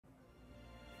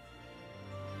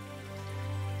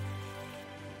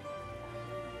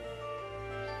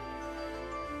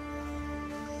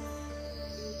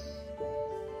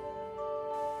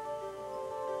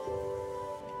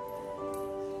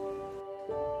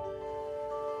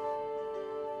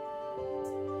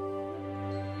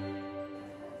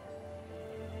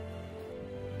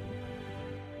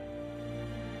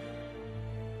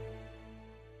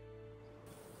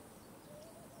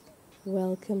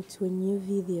Welcome to a new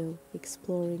video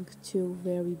exploring two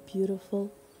very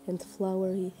beautiful and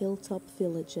flowery hilltop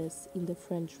villages in the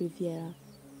French Riviera,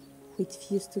 with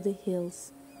views to the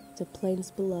hills, the plains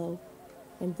below,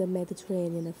 and the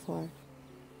Mediterranean afar.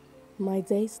 My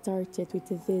day started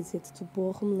with a visit to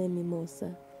Bormes Les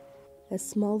Mimosas, a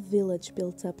small village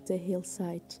built up the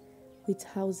hillside, with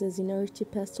houses in earthy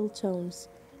pastel tones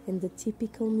and the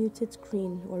typical muted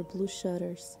green or blue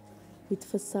shutters, with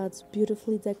facades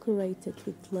beautifully decorated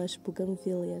with lush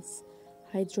bougainvilleas,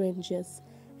 hydrangeas,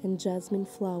 and jasmine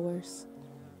flowers,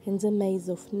 and a maze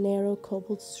of narrow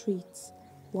cobbled streets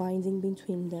winding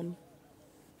between them.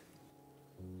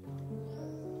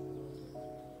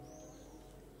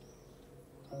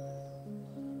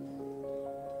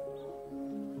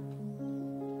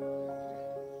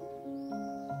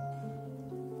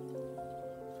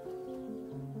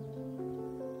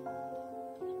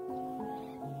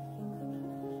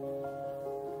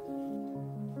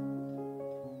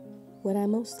 What I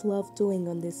most love doing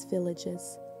on these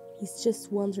villages is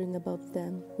just wandering about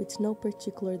them with no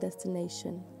particular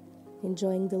destination,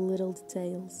 enjoying the little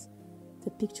details, the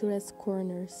picturesque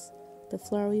corners, the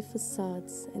flowery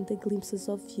facades, and the glimpses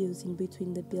of views in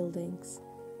between the buildings.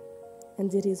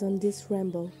 And it is on this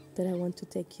ramble that I want to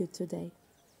take you today.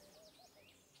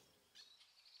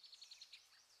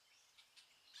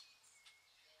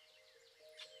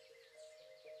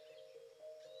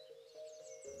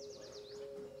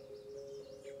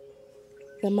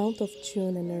 The month of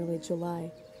June and early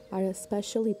July are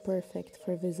especially perfect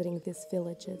for visiting these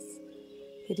villages.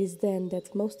 It is then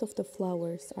that most of the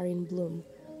flowers are in bloom,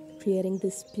 creating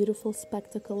this beautiful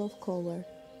spectacle of color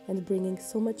and bringing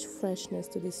so much freshness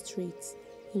to the streets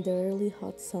in the early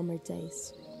hot summer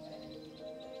days.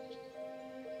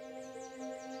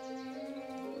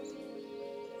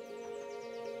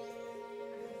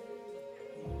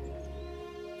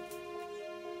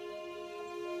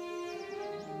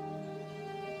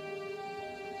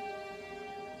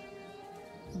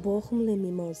 Bormes Les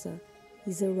Mimosas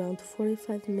is around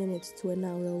 45 minutes to an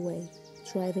hour away,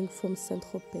 driving from Saint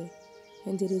Tropez,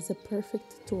 and it is a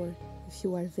perfect tour if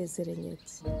you are visiting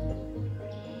it.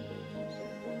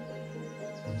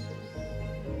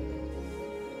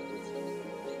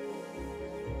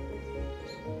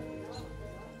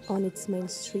 On its main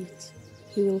street,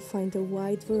 you will find a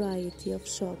wide variety of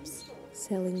shops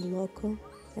selling local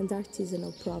and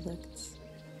artisanal products.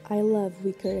 I love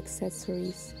wicker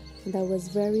accessories, and I was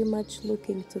very much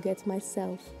looking to get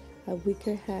myself a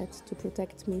wicker hat to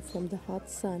protect me from the hot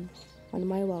sun on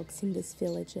my walks in these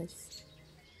villages.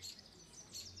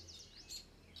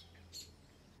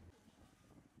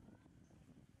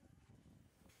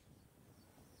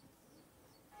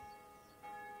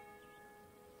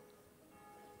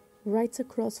 Right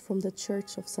across from the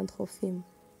church of Saint Tropez,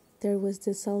 there was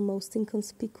this almost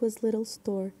inconspicuous little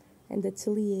store and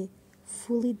atelier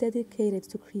fully dedicated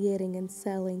to creating and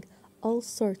selling all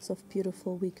sorts of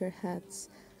beautiful wicker hats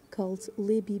called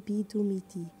Les Bibis du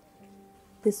Midi.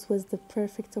 This was the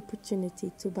perfect opportunity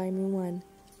to buy me one,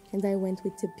 and I went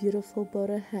with the beautiful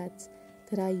boa hat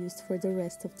that I used for the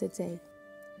rest of the day.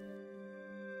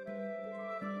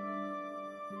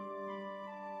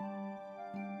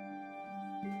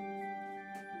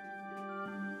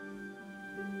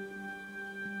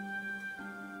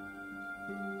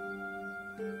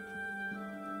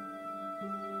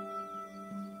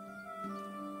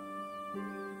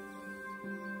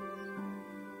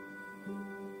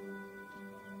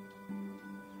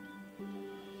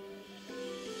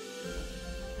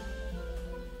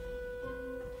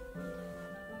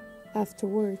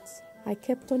 Afterwards, I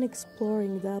kept on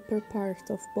exploring the upper part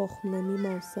of Bormes Les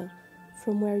Mimosas,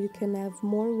 from where you can have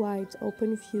more wide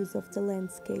open views of the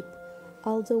landscape,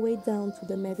 all the way down to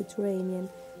the Mediterranean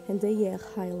and the Allure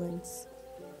Highlands.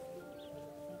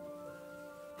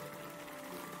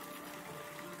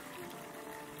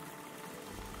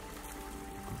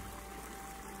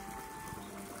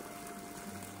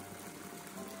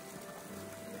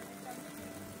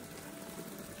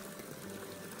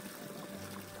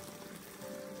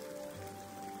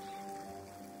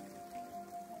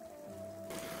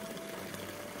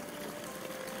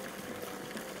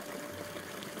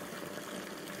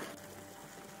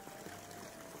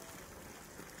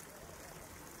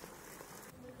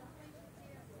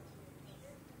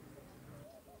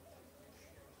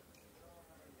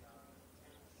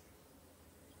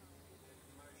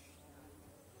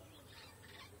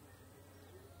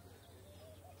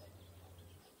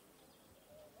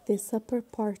 This upper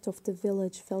part of the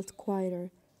village felt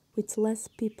quieter, with less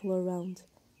people around,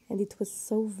 and it was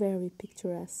so very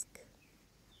picturesque.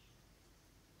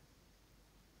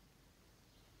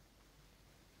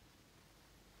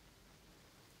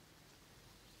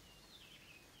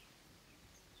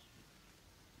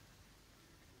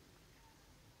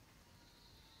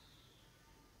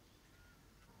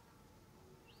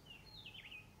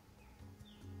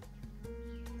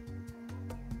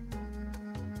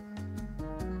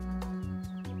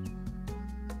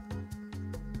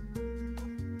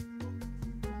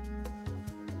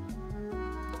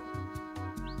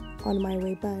 On my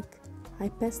way back, I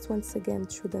passed once again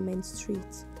through the main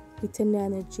street with an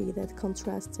energy that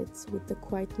contrasted with the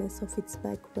quietness of its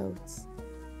back roads.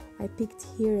 I peeked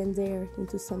here and there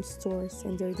into some stores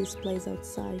and their displays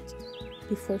outside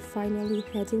before finally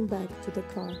heading back to the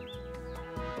car.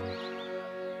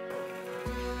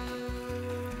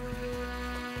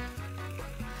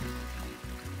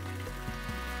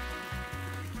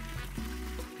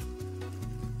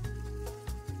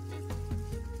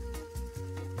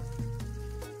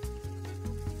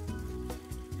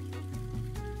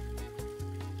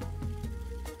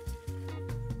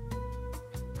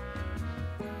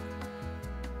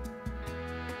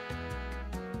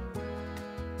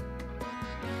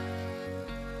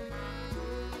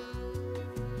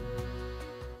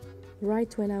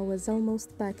 Right when I was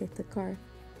almost back at the car,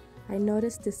 I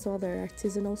noticed this other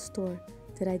artisanal store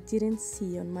that I didn't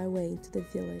see on my way into the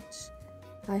village.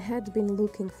 I had been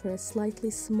looking for a slightly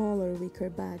smaller wicker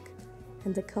bag,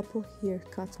 and the couple here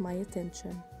caught my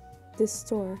attention. This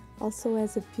store also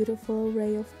has a beautiful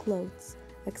array of clothes,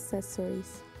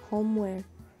 accessories, homeware,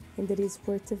 and it is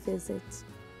worth a visit.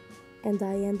 And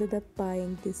I ended up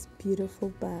buying this beautiful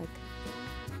bag.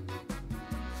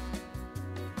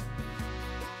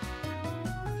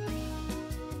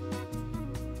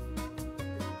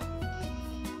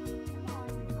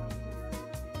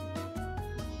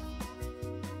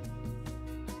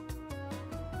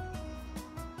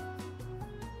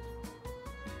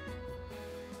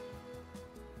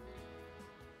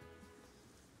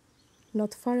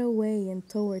 Not far away and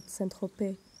towards Saint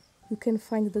Tropez, you can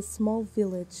find the small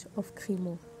village of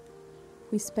Grimaud.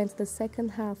 We spent the second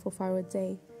half of our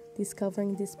day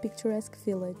discovering this picturesque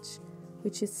village,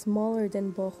 which is smaller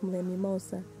than Bormes Les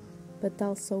Mimosas, but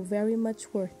also very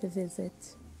much worth a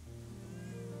visit.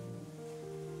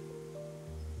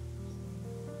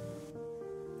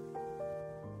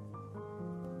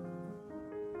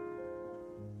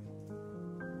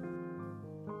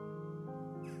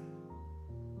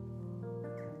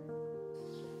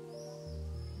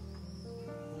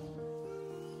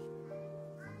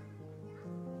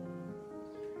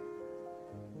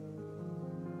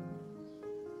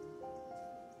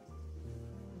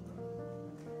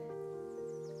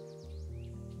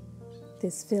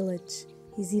 This village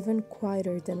is even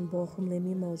quieter than Bormes Les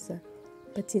Mimosas,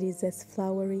 but it is as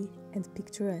flowery and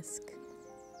picturesque.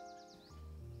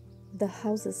 The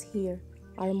houses here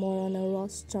are more on a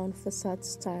rose-stone facade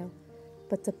style,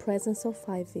 but the presence of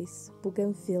ivies,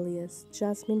 bougainvilleas,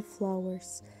 jasmine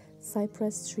flowers,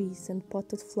 cypress trees and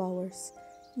potted flowers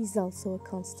is also a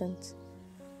constant.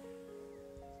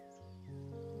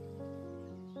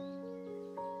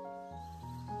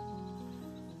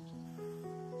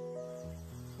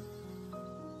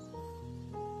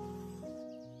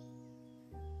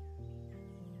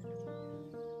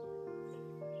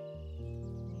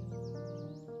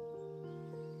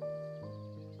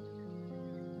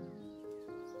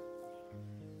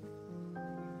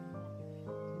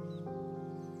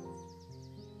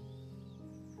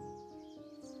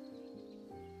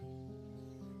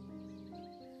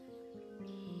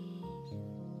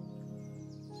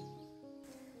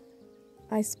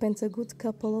 I spent a good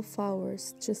couple of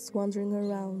hours just wandering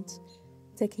around,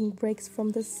 taking breaks from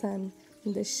the sun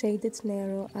in the shaded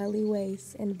narrow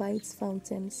alleyways and by its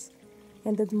fountains,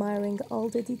 and admiring all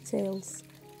the details,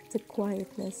 the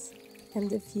quietness and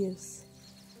the views.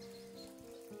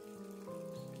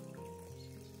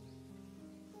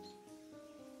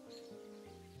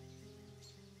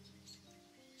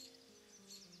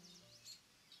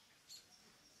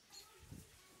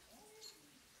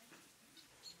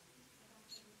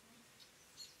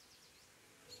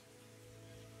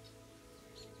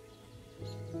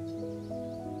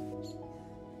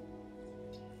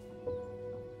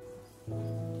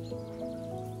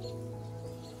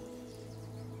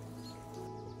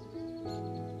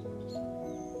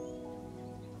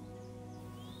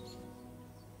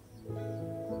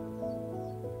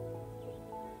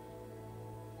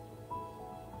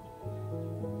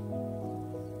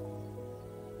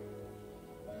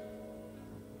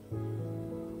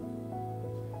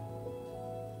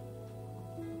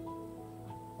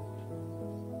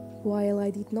 While I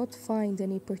did not find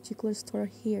any particular store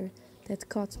here that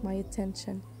caught my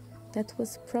attention, that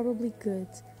was probably good,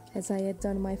 as I had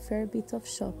done my fair bit of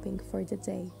shopping for the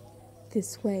day.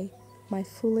 This way, my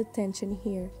full attention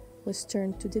here was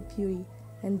turned to the beauty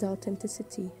and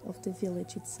authenticity of the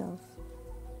village itself.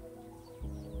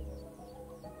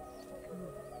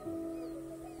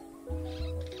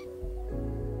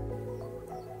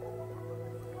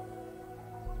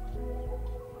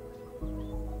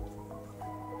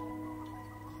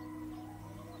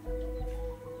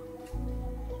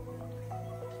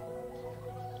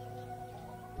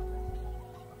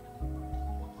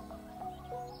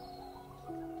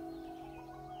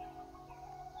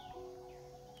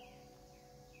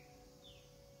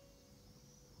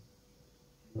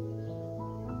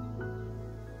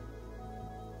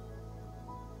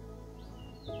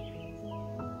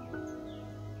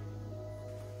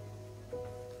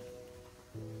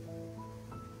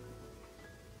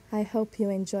 I hope you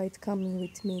enjoyed coming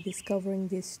with me discovering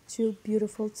these two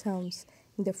beautiful towns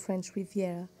in the French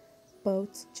Riviera,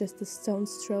 both just a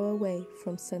stone's throw away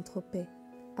from Saint Tropez.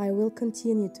 I will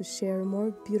continue to share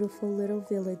more beautiful little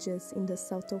villages in the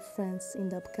south of France in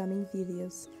the upcoming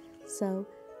videos, so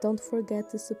don't forget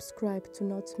to subscribe to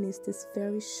not miss these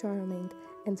very charming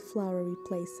and flowery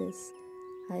places.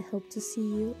 I hope to see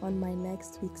you on my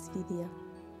next week's video.